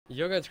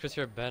Yo guys, Chris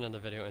here, Ben on the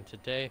video, and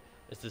today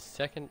is the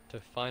second to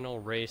final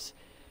race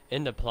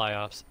in the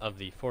playoffs of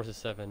the Forza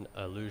 7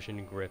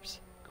 iLLusion Grips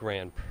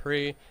Grand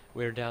Prix.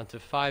 We're down to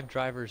 5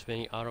 drivers,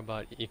 being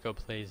Autobot,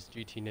 EcoPlays,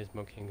 GT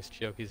Nismo Kings,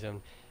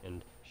 Chokizone,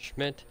 and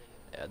Schmidt.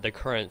 The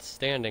current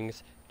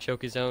standings: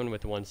 Chokizone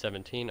with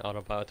 117,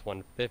 Autobot with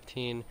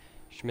 115,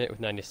 Schmidt with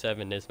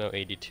 97, Nismo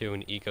 82,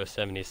 and Eco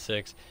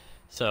 76.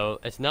 So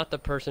it's not the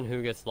person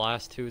who gets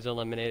last who's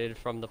eliminated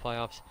from the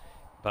playoffs,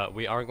 but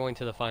we are going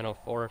to the final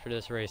 4 for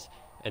this race,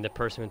 and the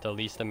person with the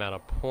least amount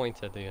of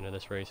points at the end of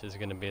this race is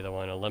going to be the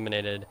one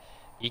eliminated.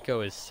 Eco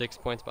is 6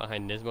 points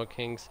behind Nismo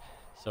Kings,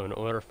 so in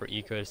order for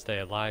Eco to stay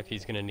alive,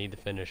 he's going to need to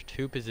finish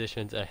 2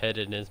 positions ahead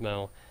of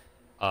Nismo.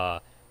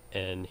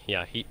 And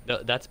yeah,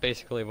 that's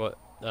basically what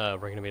we're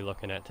going to be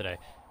looking at today.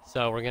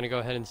 So we're going to go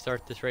ahead and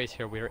start this race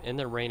here. We are in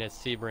the rain at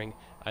Sebring.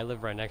 I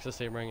live right next to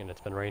Sebring, and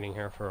it's been raining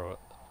here for a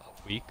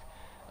week.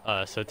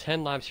 So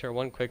 10 laps here,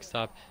 1 quick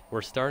stop.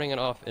 We're starting it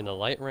off in the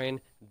light rain,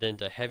 then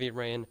to heavy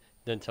rain,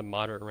 then to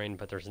moderate rain,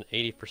 but there's an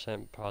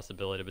 80%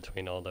 possibility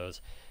between all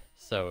those.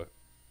 So,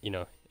 you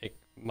know, it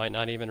might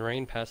not even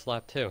rain past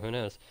lap 2, who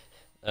knows.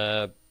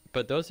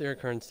 But those are your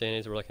current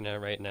standings we're looking at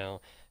right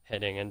now,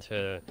 heading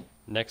into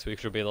next week,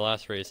 which will be the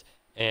last race.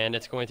 And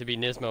it's going to be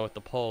Nismo with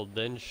the pole,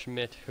 then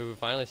Schmidt, who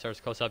finally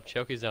starts close up,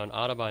 Chokizone,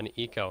 Autobahn, and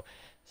Eco.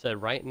 So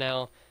right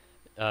now,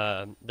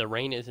 the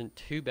rain isn't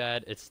too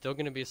bad. It's still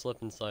going to be a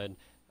slip and slide.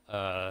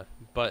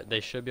 But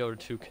they should be able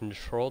to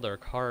control their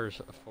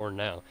cars for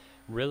now.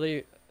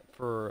 Really,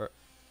 for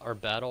our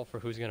battle for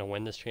who's going to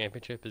win this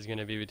championship is going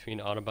to be between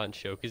Autobot and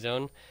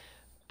Chokizone.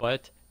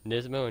 But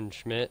Nismo and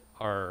Schmidt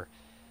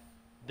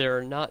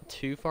they're not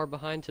too far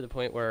behind, to the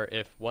point where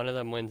if one of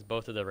them wins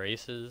both of the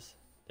races,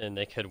 then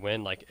they could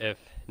win. Like if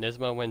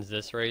Nismo wins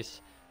this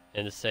race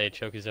and say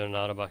Chokizone and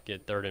Autobot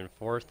get 3rd and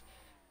 4th,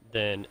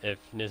 then if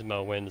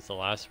Nismo wins the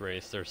last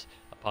race, there's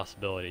a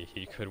possibility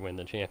he could win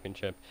the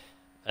championship.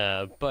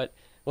 But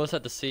we'll just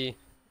have to see.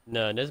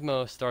 No,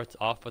 Nismo starts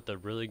off with a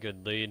really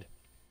good lead.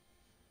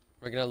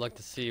 We're going to look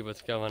to see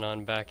what's going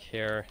on back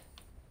here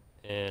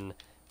in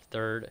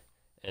 3rd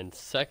and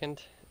 2nd,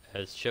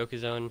 as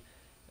Chokizone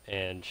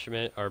and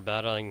Schmidt are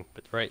battling.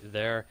 But right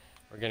there,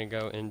 we're going to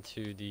go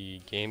into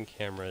the game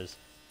cameras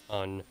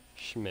on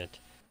Schmidt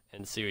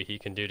and see what he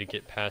can do to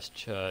get past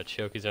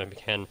Chokizone if he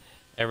can.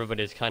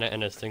 Everybody's kind of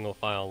in a single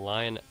file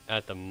line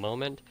at the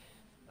moment.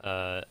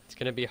 It's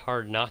going to be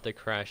hard not to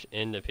crash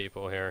into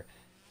people here.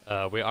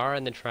 We are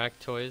in the track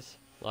toys.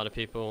 A lot of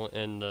people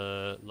in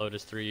the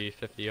Lotus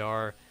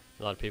 350R.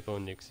 A lot of people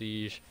in the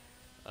Exige.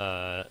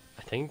 I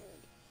think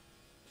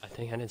I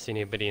didn't see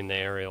anybody in the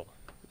aerial.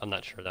 I'm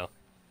not sure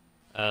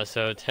though.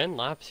 So 10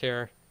 laps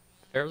here.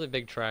 Fairly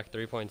big track,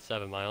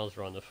 3.7 miles.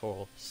 We're on the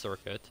full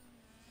circuit.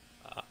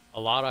 A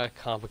lot of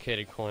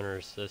complicated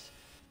corners. This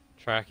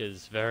track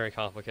is very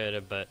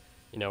complicated, but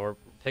you know, we're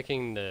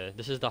picking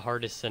this is the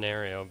hardest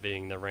scenario,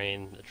 being the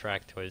rain, the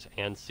track toys,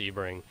 and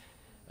Sebring.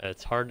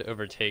 It's hard to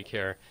overtake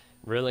here.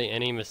 Really,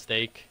 any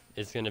mistake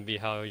is going to be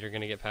how you're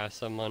going to get past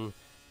someone.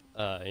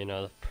 You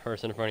know, the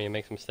person in front of you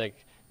makes a mistake,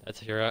 that's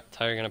how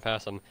you're going to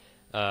pass them.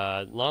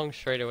 Long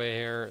straightaway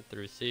here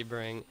through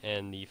Sebring,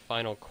 and the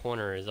final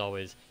corner is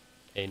always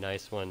a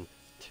nice one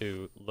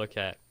to look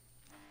at,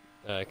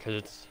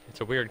 because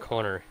it's a weird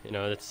corner. You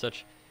know, it's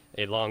such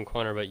a long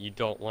corner, but you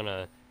don't want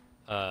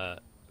to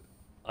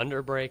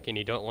underbrake and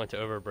you don't want to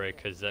overbrake,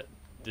 because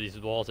these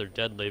walls are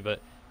deadly.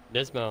 But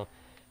Nismo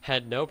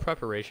had no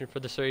preparation for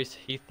this race.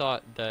 He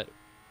thought that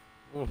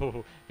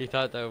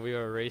we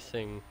were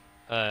racing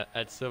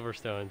at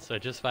Silverstone. So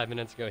just 5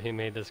 minutes ago he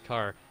made this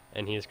car,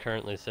 and he is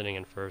currently sitting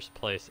in 1st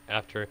place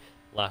after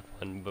lap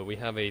 1. But we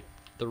have a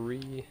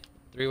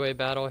three-way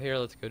battle here.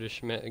 Let's go to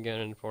Schmidt again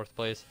in 4th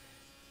place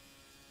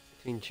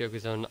between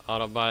Chokizone and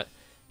Autobot.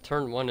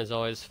 Turn 1 is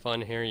always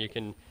fun here. You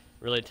can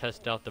really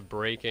test out the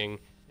braking,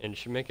 and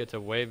Schmidt gets a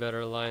way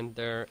better line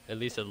there. At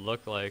least it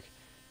looked like,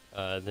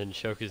 than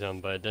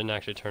Chokizone, but it didn't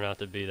actually turn out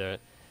to be there.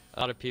 A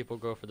lot of people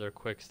go for their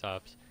quick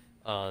stops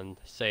on,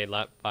 say,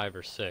 lap 5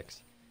 or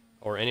 6,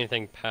 or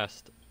anything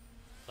past.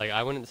 Like,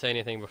 I wouldn't say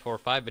anything before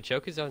 5, but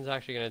Chokizone's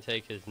actually going to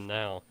take his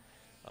now.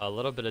 A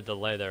little bit of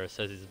delay there. It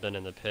says he's been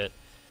in the pit,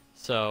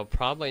 so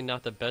probably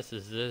not the best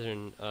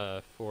decision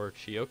for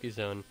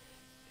Chokizone.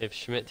 If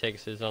Schmidt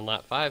takes his on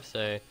lap 5,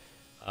 say,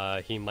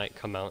 he might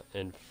come out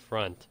in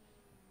front.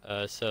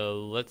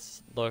 So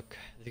let's look.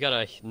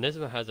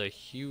 Nismo has a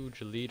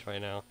huge lead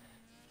right now.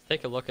 Let's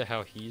take a look at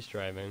how he's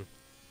driving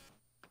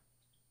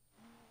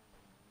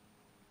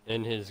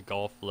in his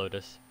Golf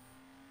Lotus.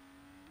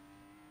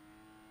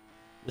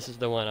 This is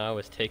the one I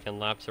was taking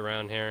laps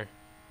around here,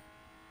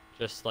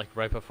 just like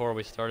right before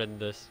we started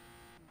this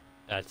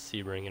at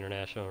Sebring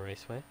International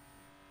Raceway.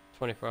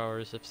 24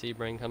 hours of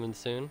Sebring coming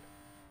soon.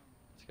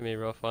 It's gonna be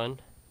real fun.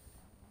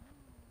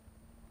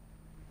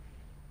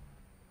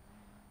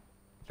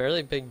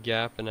 Fairly big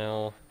gap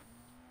now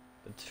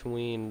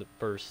between the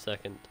 1st,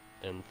 2nd,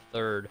 and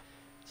 3rd,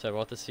 so I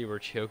want to see where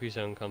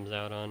Chokizone comes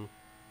out on.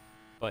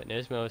 But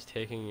Nismo is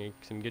taking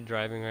some good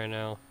driving right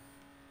now.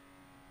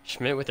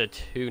 Schmidt with a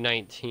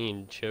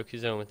 219,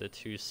 Chokuzone with a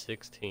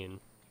 216.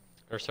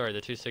 Or sorry,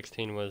 the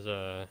 216 was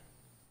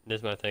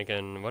Nismo, I think,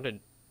 and what's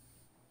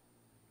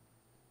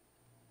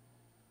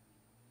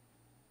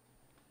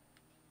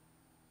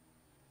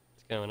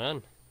going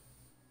on?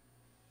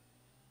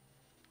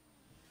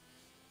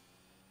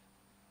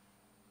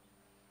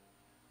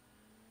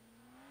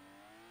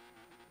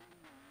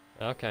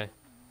 Okay.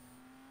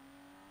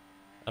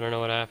 I don't know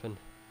what happened.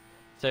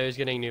 So he was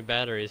getting new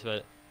batteries,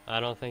 but I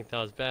don't think that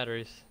was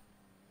batteries.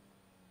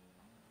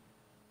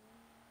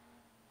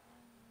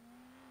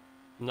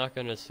 I'm not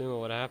going to assume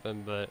what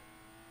happened, but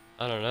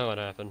I don't know what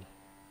happened.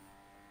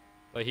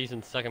 But he's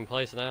in second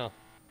place now.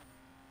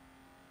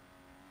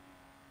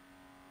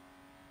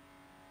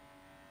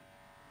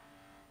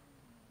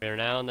 We are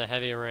now in the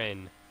heavy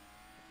rain.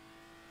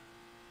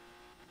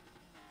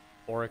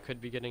 Or it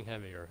could be getting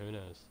heavier, who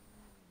knows.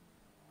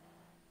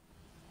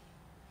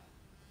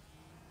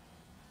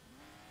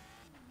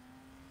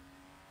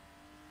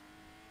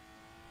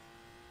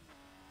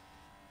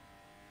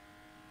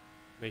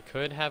 We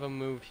could have a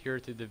move here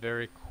through the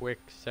very quick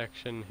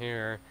section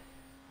here.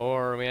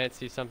 Or we might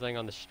see something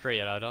on the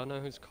straight. I don't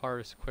know whose car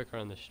is quicker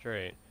on the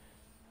straight.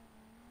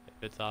 If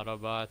it's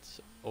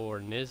Autobots or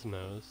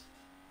Nismo's.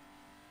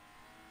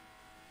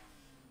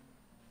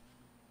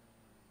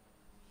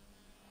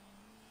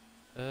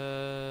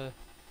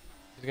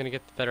 Who's gonna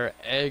get the better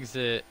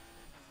exit?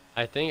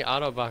 I think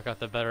Autobot got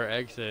the better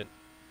exit.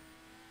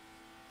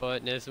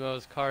 But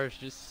Nismo's car is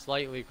just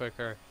slightly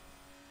quicker.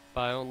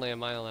 By only a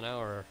mile an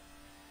hour,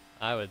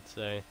 I would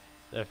say.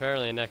 They're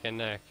fairly neck and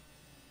neck.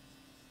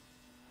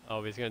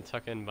 Oh, he's gonna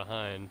tuck in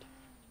behind.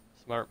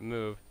 Smart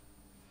move.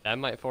 That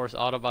might force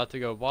Autobot to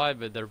go wide,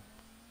 but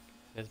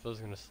Nismo's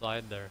gonna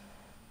slide there.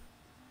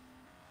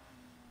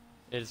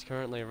 It is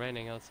currently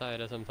raining outside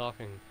as I'm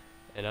talking,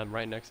 and I'm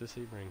right next to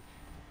Sebring.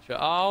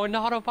 Oh, and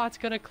Autobot's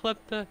gonna clip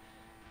the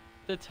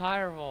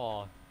tire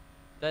wall.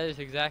 That is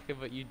exactly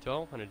what you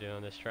don't want to do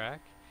on this track.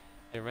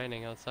 It's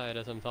raining outside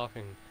as I'm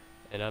talking,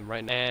 and I'm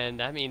right. And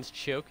that means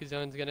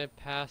Chokuzone's gonna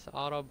pass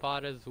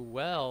Autobot as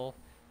well.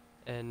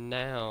 And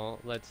now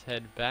let's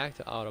head back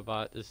to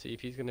Autobot to see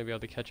if he's gonna be able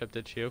to catch up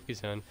to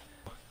Chokuzone.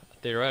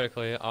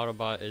 Theoretically,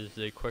 Autobot is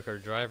the quicker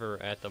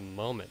driver at the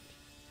moment.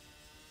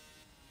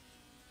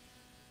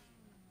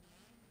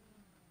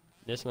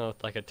 Nismo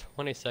with like a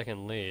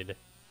 20-second lead.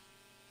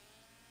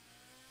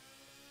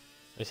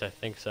 At least I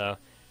think so.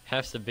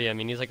 Has to be. I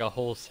mean, he's like a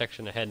whole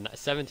section ahead.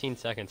 17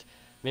 seconds.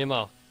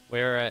 Meanwhile,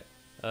 we're at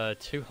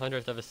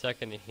 200th of a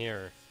second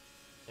here.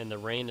 And the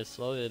rain is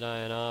slowly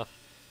dying off.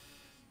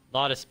 A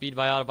lot of speed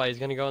by Autobot. He's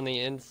going to go on the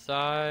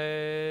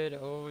inside.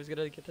 Oh, he's going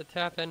to get the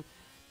tap in.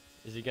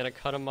 Is he going to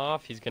cut him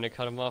off? He's going to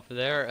cut him off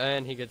there.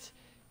 And he gets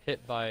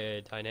hit by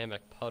a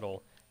dynamic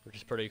puddle, which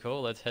is pretty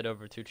cool. Let's head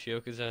over to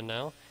Chokuzone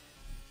now.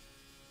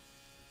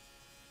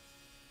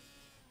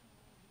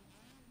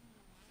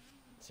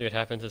 See what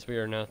happens as we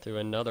are now through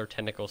another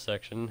technical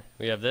section.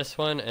 We have this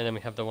one, and then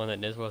we have the one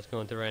that Nismo is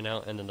going through right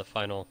now, and then the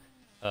final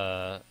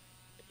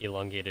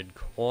elongated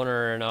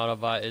corner, and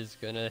Autobot is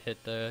going to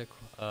hit the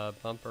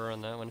bumper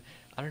on that one.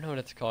 I don't know what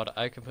it's called.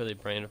 I completely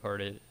brain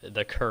farted.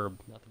 The curb,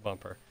 not the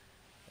bumper.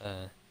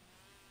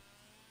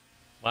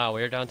 Wow,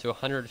 we're down to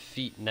 100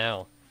 feet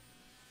now.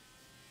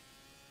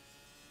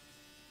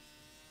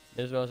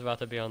 Nismo's about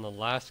to be on the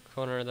last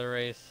corner of the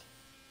race.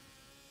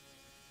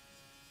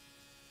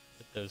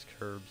 Those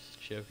curbs,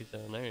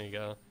 Chokuzone, there you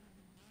go.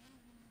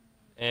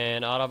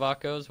 And Autobot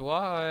goes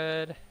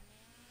wide.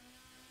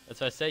 That's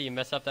what I say, you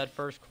mess up that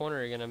first corner,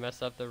 you're going to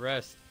mess up the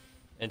rest.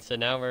 And so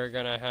now we're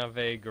going to have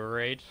a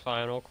great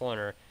final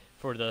corner.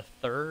 For the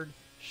third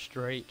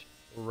straight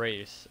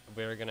race,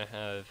 we're going to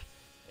have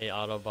a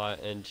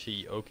Autobot and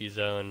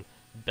Chokuzone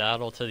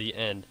battle to the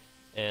end.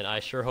 And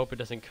I sure hope it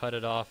doesn't cut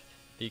it off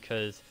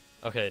because,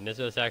 okay,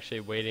 Nismo's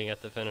actually waiting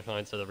at the finish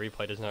line so the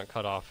replay does not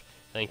cut off.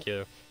 Thank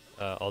you.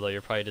 Although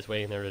you're probably just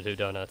waiting there to do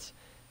donuts.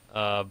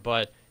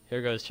 But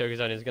here goes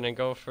Chokuzone. He's going to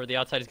go for the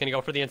outside. He's going to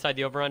go for the inside,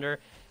 the over-under.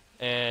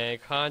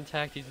 And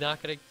contact, he's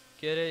not going to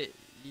get it.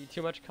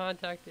 Too much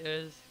contact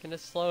is going to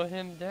slow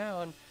him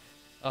down.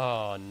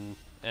 Oh,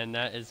 and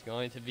that is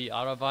going to be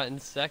Autobot in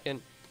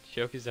second.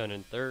 Chokuzone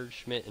in third.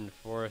 Schmidt in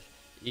fourth.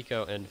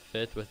 Eco in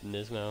fifth with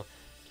Nismo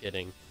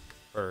getting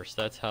first.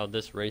 That's how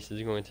this race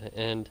is going to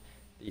end.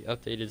 The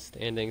updated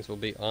standings will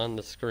be on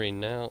the screen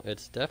now.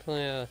 It's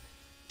definitely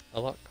a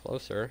lot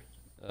closer.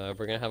 We're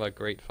going to have a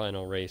great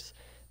final race.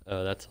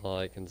 That's all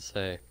I can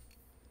say.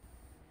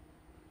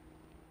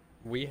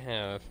 We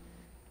have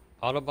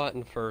Autobot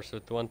in first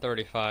with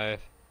 135,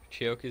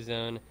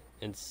 Chokuzone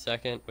in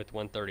second with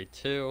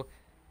 132,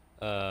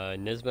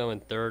 Nismo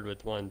in third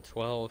with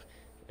 112,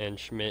 and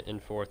Schmidt in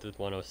fourth with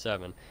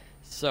 107.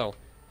 So,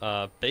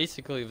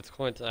 basically what's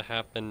going to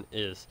happen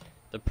is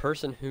the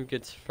person who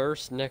gets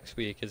first next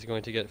week is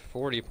going to get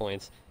 40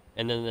 points,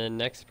 and then the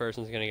next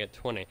person is going to get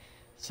 20.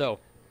 So,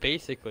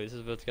 basically, this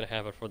is what's going to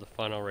happen for the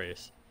final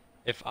race.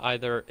 If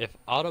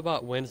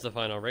Autobot wins the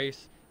final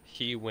race,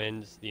 he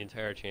wins the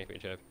entire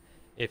championship.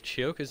 If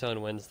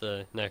Chokuzone wins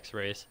the next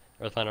race,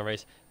 or the final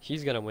race,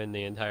 he's going to win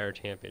the entire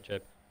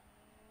championship.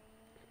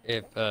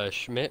 If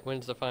Schmidt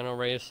wins the final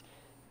race,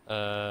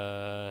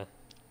 let's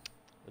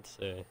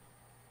see.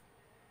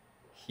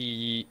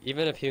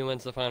 Even if he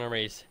wins the final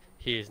race,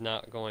 he is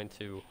not going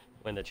to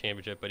win the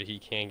championship, but he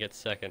can get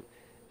second.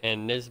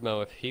 And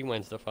Nismo, if he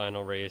wins the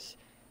final race,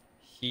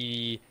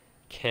 he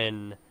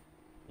can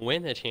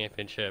win the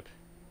championship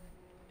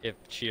if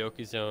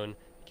Chioki Zone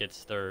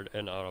gets third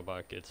and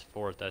Autobot gets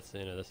fourth. That's the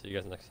end of this. See you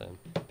guys next time.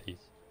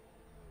 Peace.